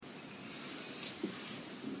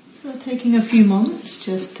So taking a few moments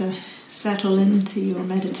just to settle into your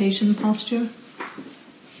meditation posture.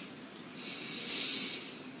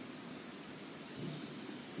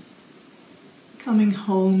 Coming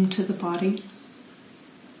home to the body.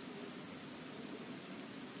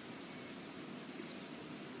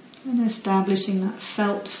 And establishing that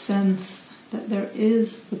felt sense that there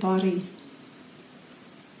is the body.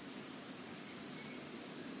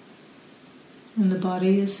 And the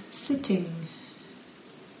body is sitting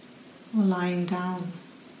or lying down.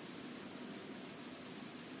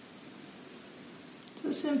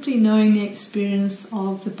 So simply knowing the experience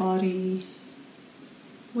of the body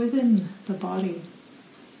within the body.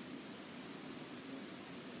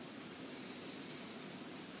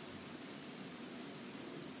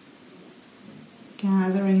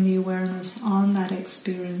 Gathering the awareness on that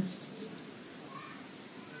experience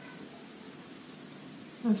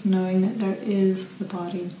of knowing that there is the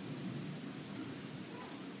body.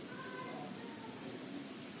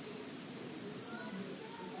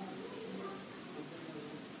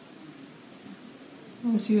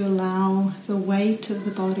 As you allow the weight of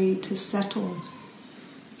the body to settle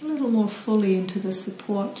a little more fully into the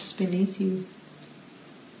supports beneath you,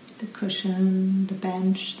 the cushion, the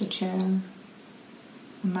bench, the chair,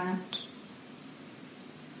 the mat.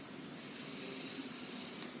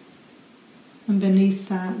 And beneath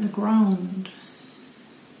that, the ground,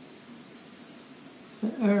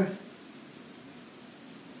 the earth.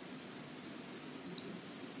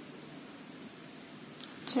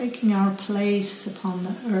 Taking our place upon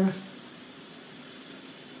the earth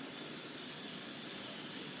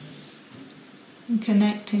and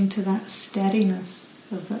connecting to that steadiness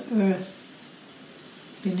of the earth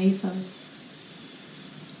beneath us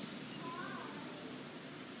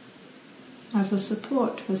as a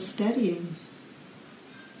support for steadying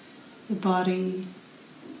the body,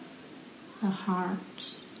 the heart,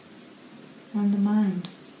 and the mind.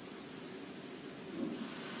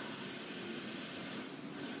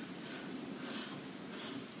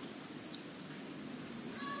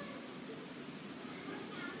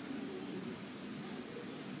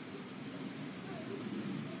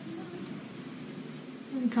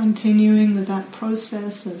 Continuing with that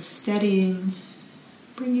process of steadying,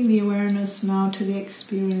 bringing the awareness now to the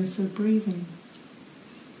experience of breathing.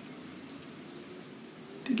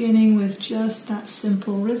 Beginning with just that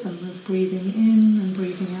simple rhythm of breathing in and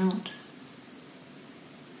breathing out.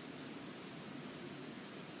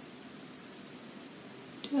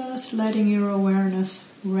 Just letting your awareness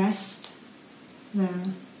rest there.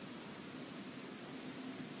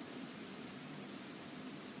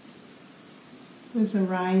 With the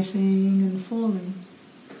rising and falling,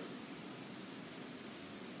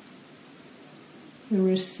 the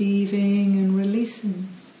receiving and releasing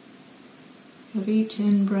of each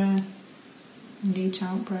in-breath and each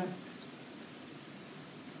out-breath.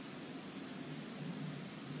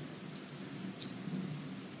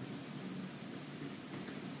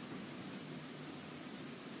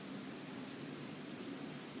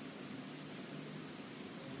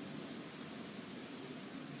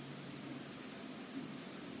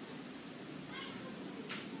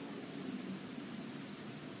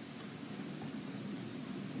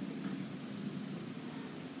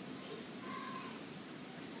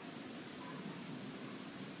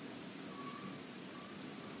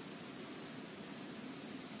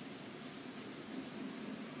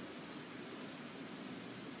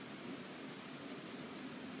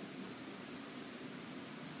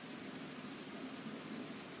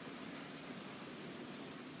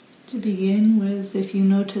 To begin with, if you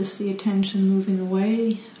notice the attention moving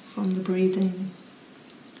away from the breathing,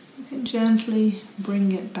 you can gently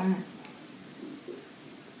bring it back.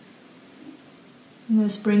 And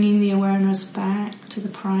thus bringing the awareness back to the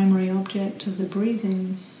primary object of the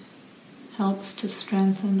breathing helps to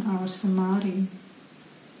strengthen our samadhi.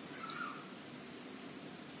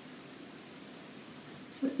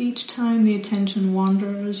 So each time the attention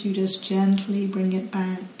wanders, you just gently bring it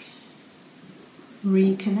back,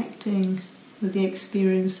 reconnecting with the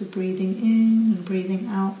experience of breathing in and breathing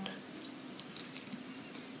out,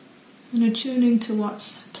 and attuning to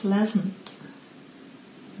what's pleasant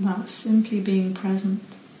about simply being present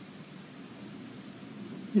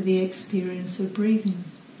with the experience of breathing.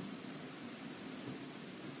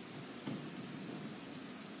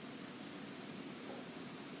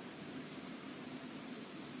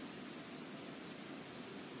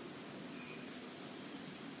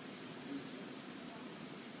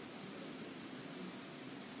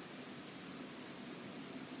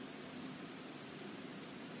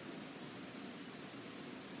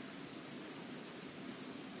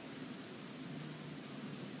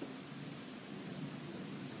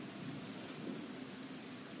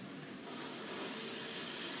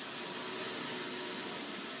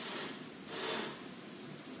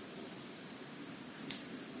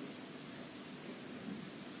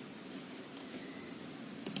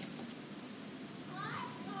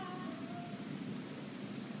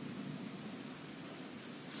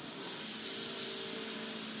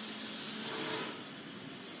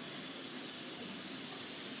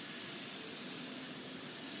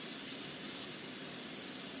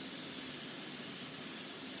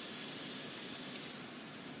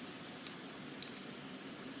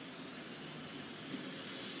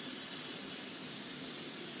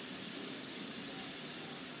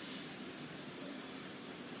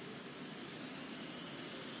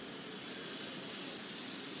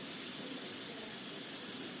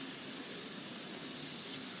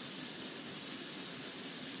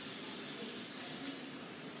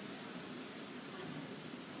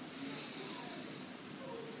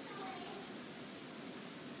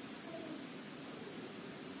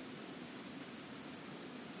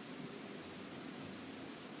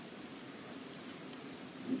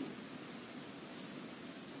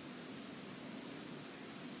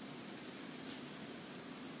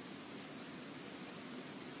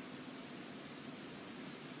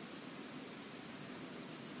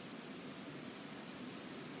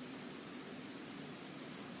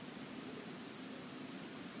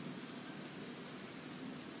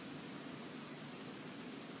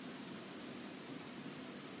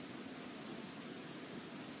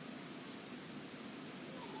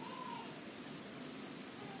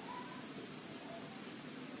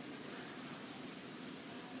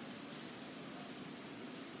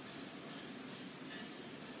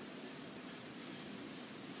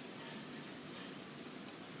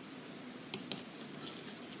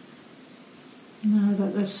 Now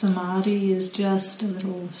that the samadhi is just a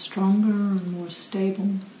little stronger and more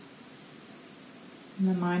stable, and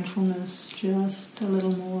the mindfulness just a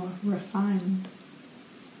little more refined,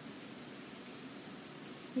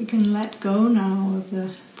 we can let go now of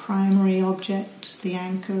the primary object, the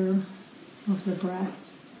anchor of the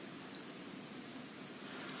breath,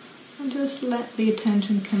 and just let the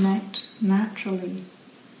attention connect naturally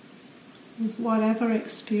with whatever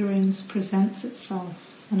experience presents itself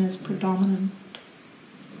and is predominant.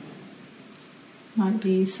 Might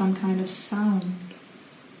be some kind of sound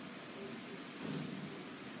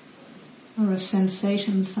or a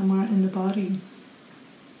sensation somewhere in the body.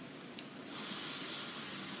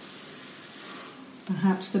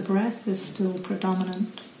 Perhaps the breath is still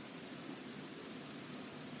predominant.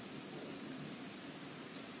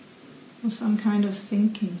 Or some kind of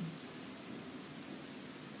thinking.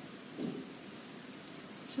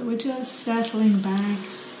 So we're just settling back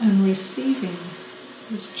and receiving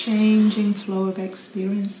this changing flow of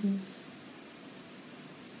experiences.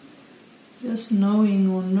 Just knowing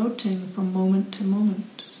or noting from moment to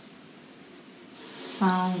moment.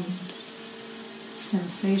 Sound,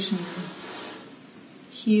 sensation,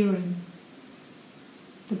 hearing,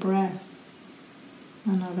 the breath,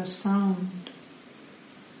 another sound,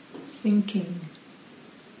 thinking,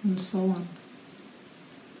 and so on.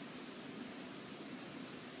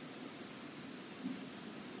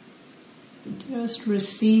 Just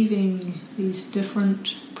receiving these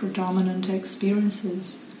different predominant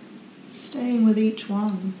experiences, staying with each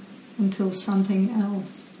one until something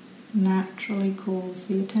else naturally calls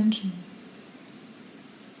the attention.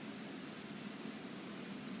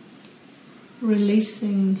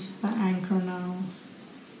 Releasing the anchor now,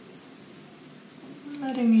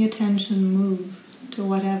 letting the attention move to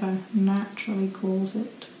whatever naturally calls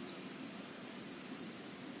it.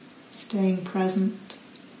 Staying present,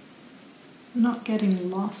 not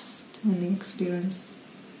getting lost in the experience.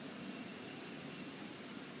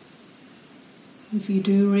 If you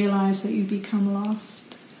do realize that you become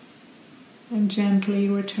lost, then gently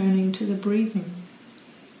returning to the breathing,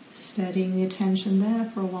 steadying the attention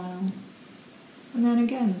there for a while, and then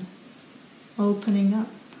again opening up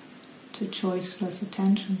to choiceless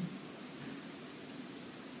attention.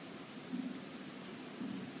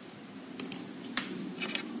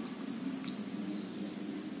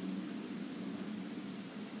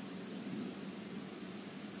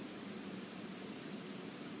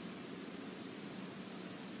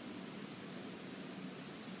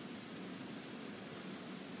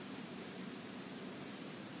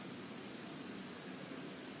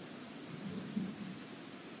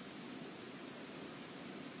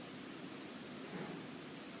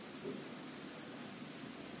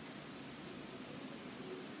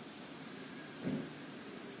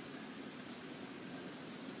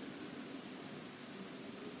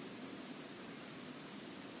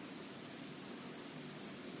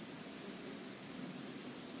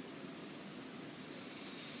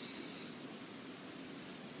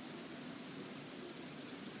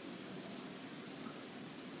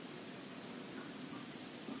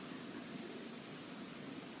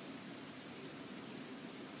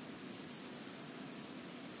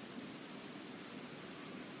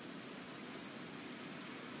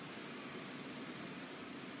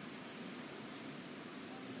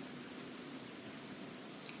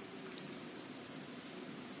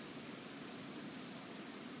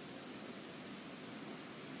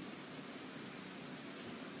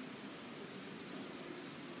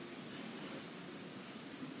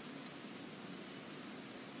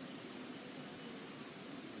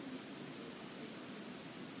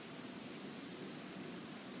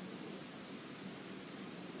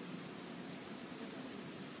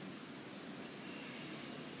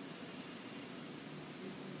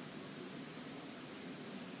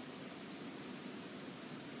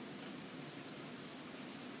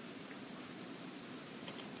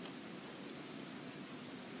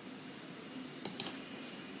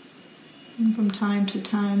 And from time to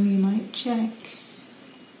time you might check,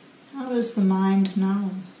 how is the mind now?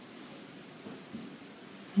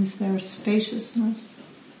 Is there spaciousness?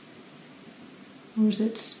 Or is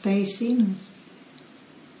it spaciness?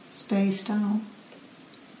 Spaced out?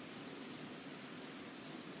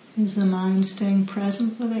 Is the mind staying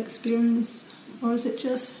present with experience? Or is it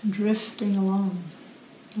just drifting along,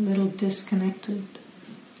 a little disconnected?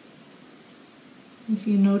 If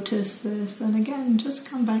you notice this, then again, just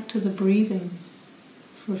come back to the breathing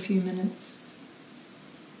for a few minutes.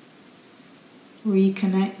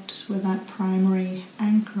 Reconnect with that primary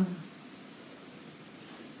anchor.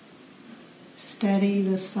 Steady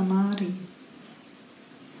the samadhi.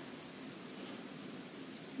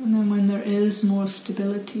 And And then when there is more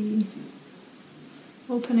stability,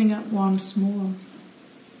 opening up once more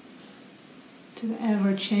to the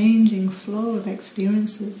ever-changing flow of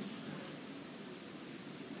experiences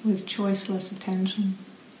with choiceless attention.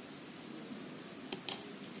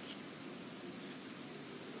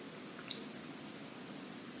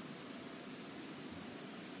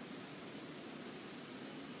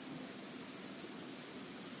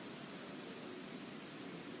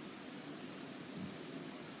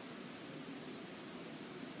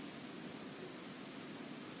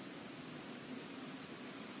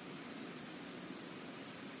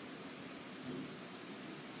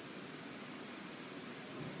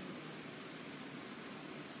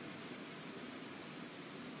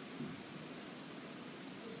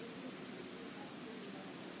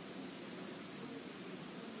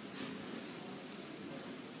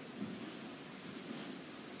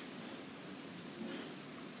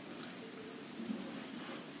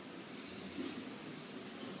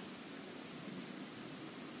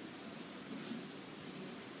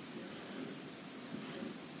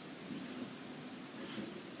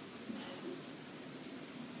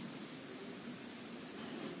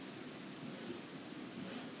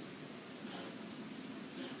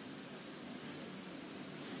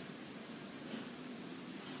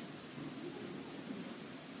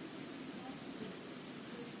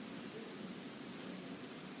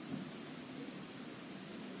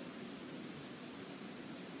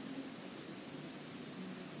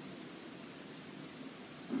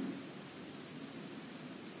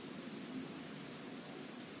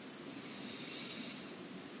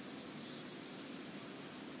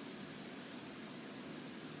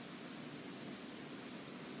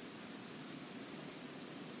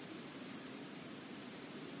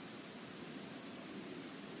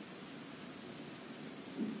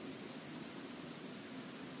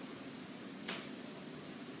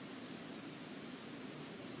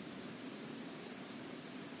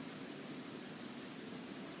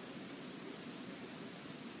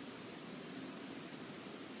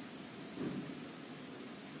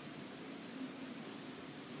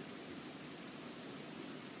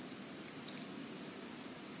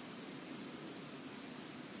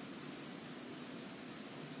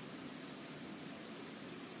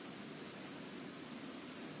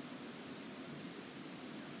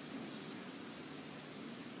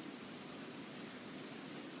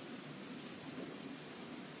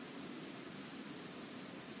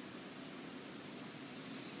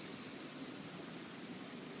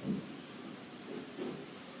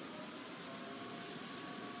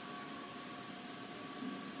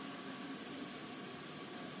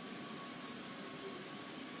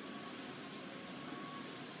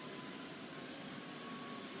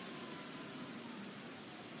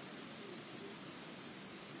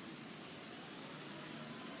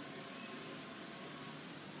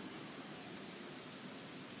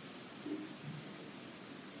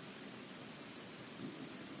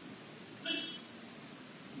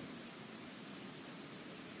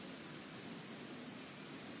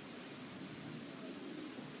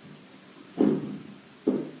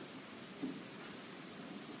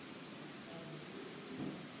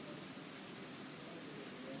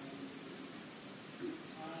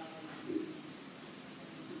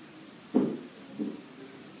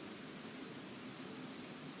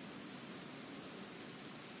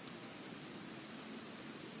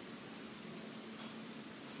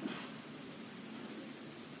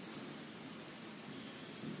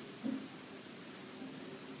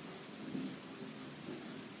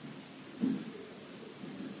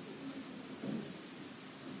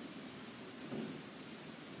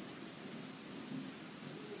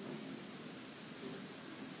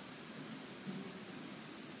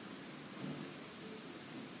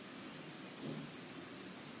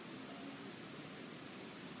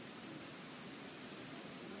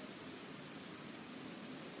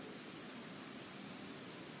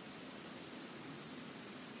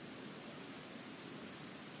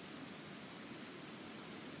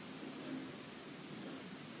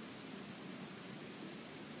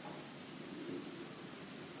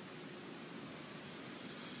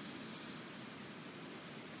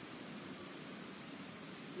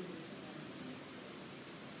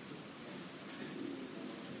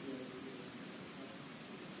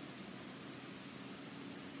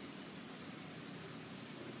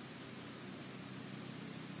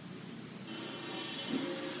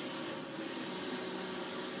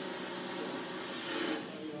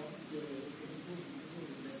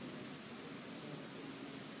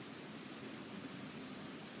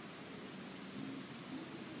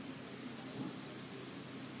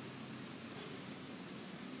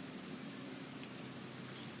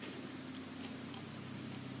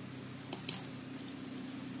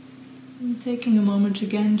 And taking a moment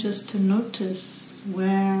again just to notice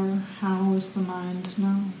where, how is the mind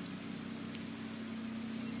now.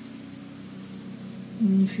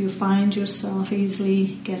 And if you find yourself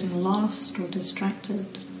easily getting lost or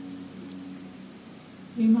distracted,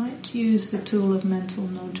 you might use the tool of mental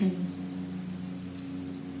noting,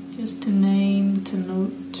 just to name, to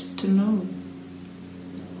note, to know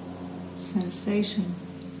sensation,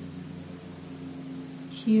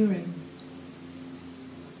 hearing,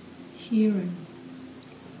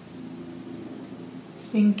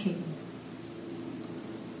 thinking,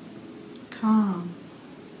 calm,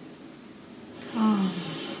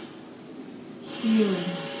 hearing,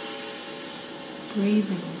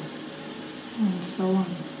 breathing, and so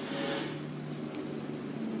on.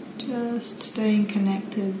 Just staying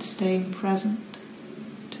connected, staying present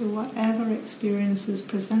to whatever experiences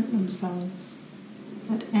present themselves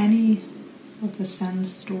at any of the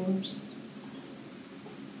sense doors,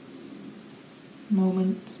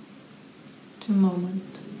 moment to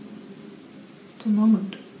moment to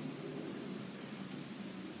moment.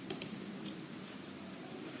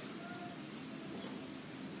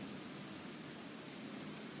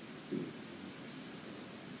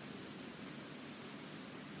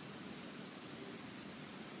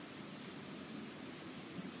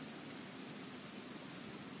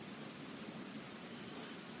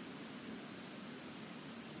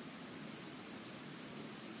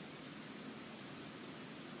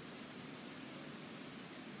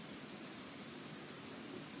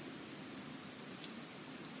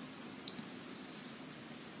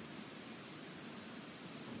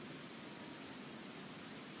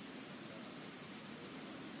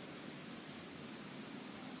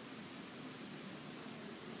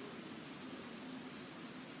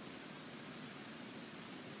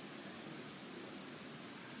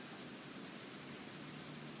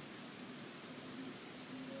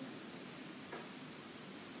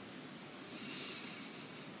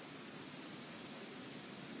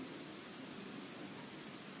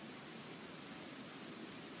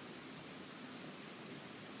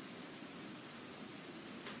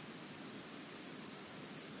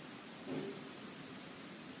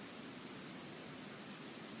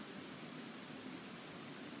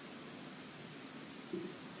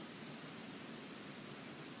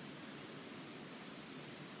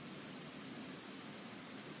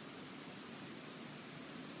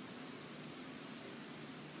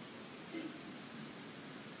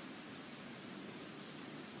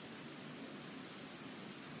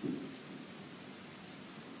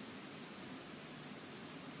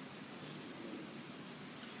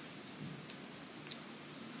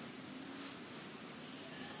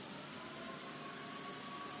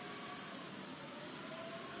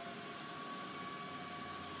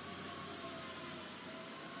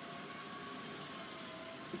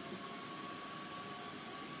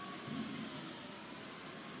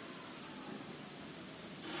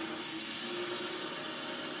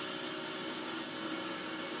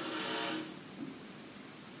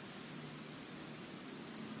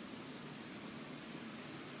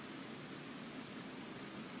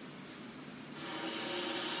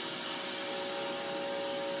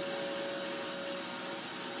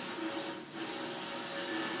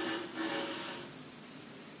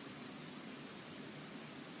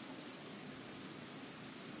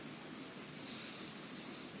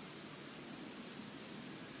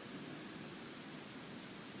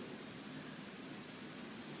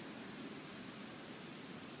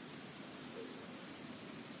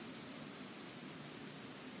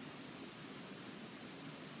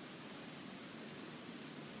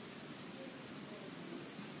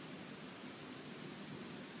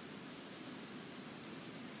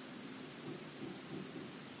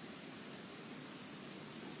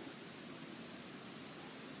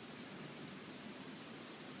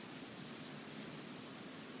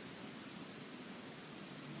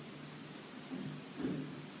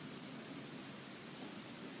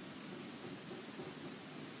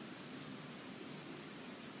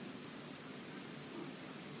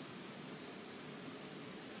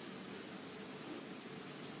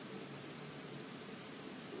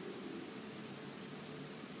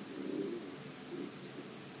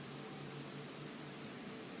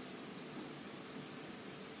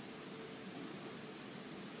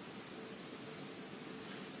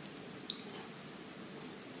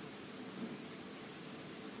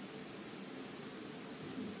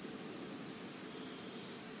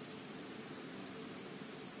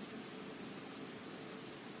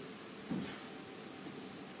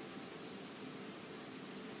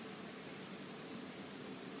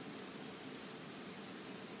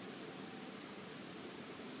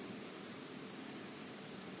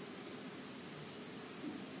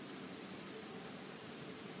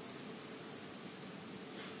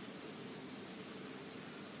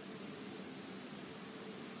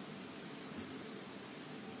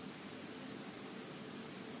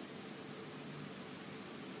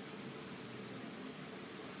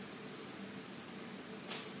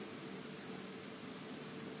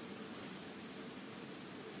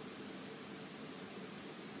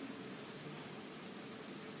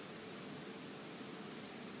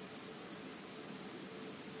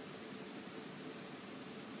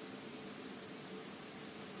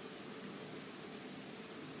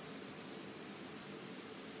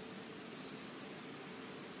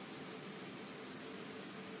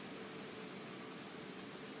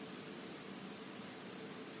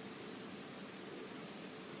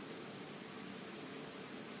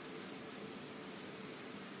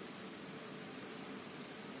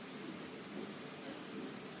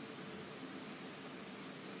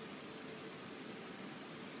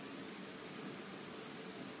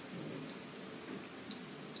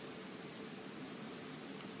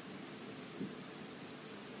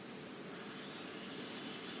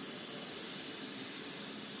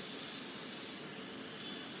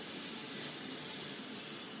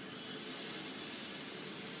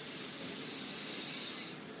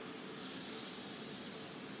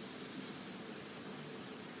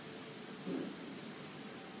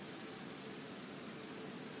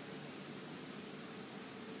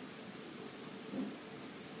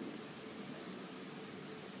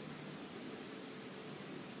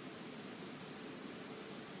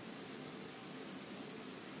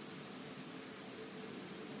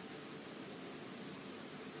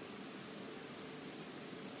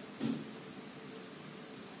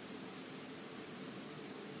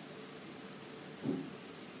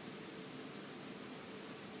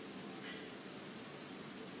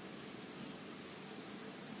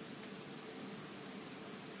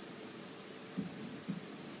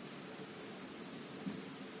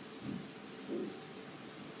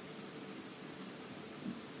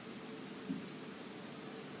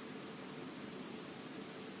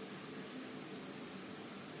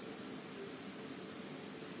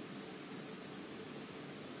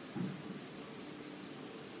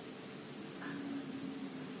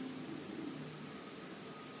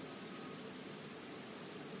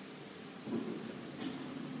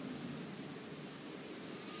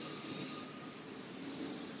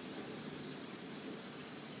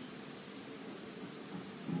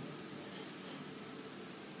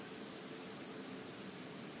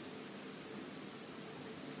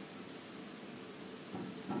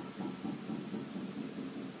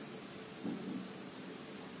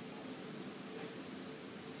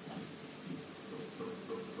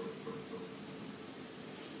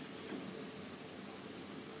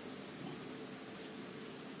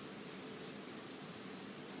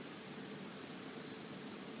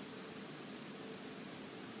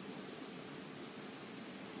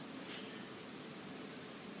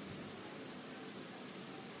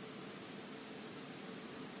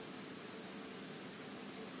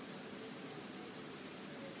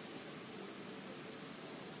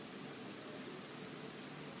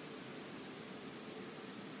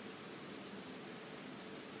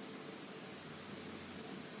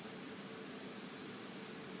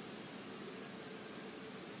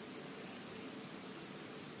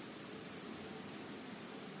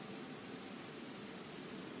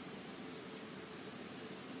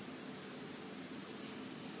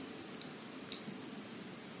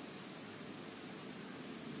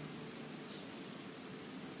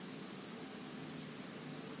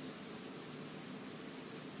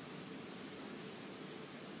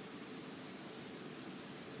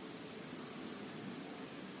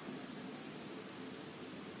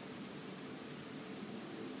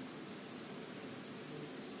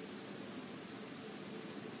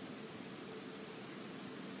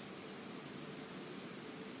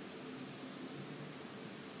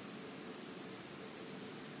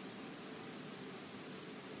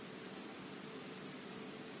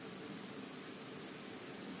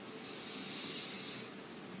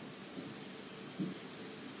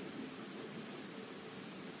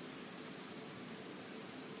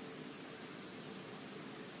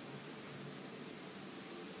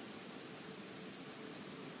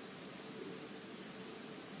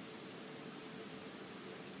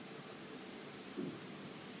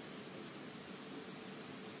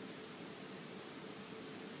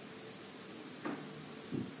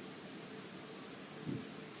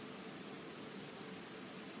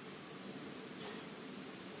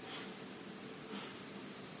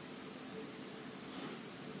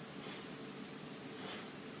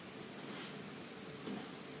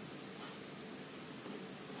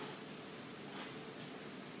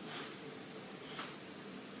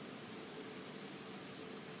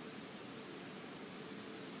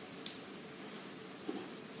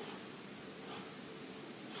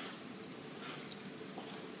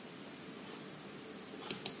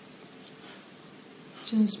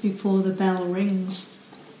 Just before the bell rings,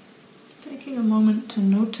 taking a moment to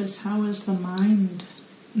notice how is the mind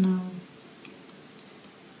now.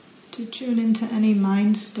 To tune into any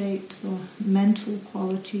mind states or mental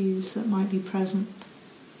qualities that might be present.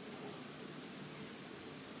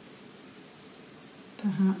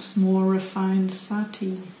 Perhaps more refined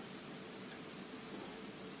sati,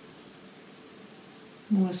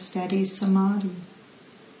 more steady samadhi.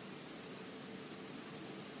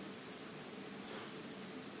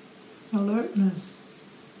 Alertness,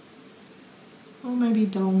 or maybe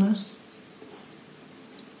dullness,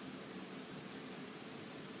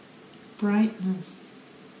 brightness,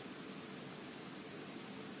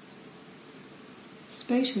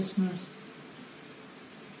 spaciousness,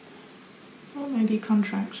 or maybe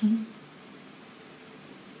contraction,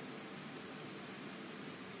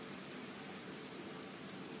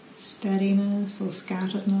 steadiness or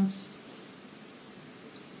scatteredness.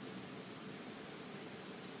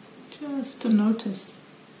 Just to notice,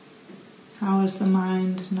 how is the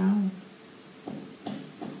mind now?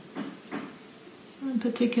 And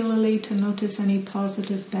particularly to notice any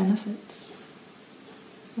positive benefits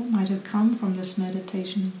that might have come from this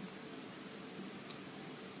meditation.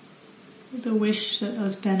 With a wish that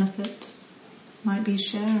those benefits might be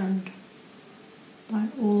shared by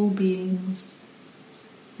all beings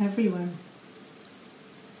everywhere.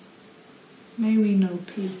 May we know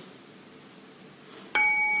peace.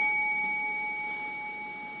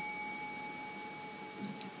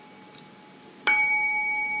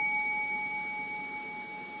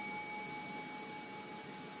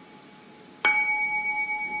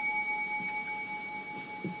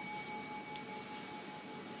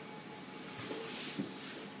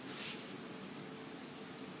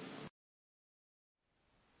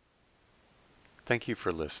 Thank you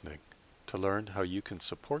for listening. To learn how you can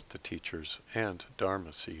support the teachers and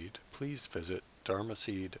Dharma Seed, please visit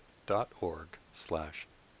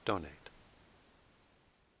dharmaseed.org/donate.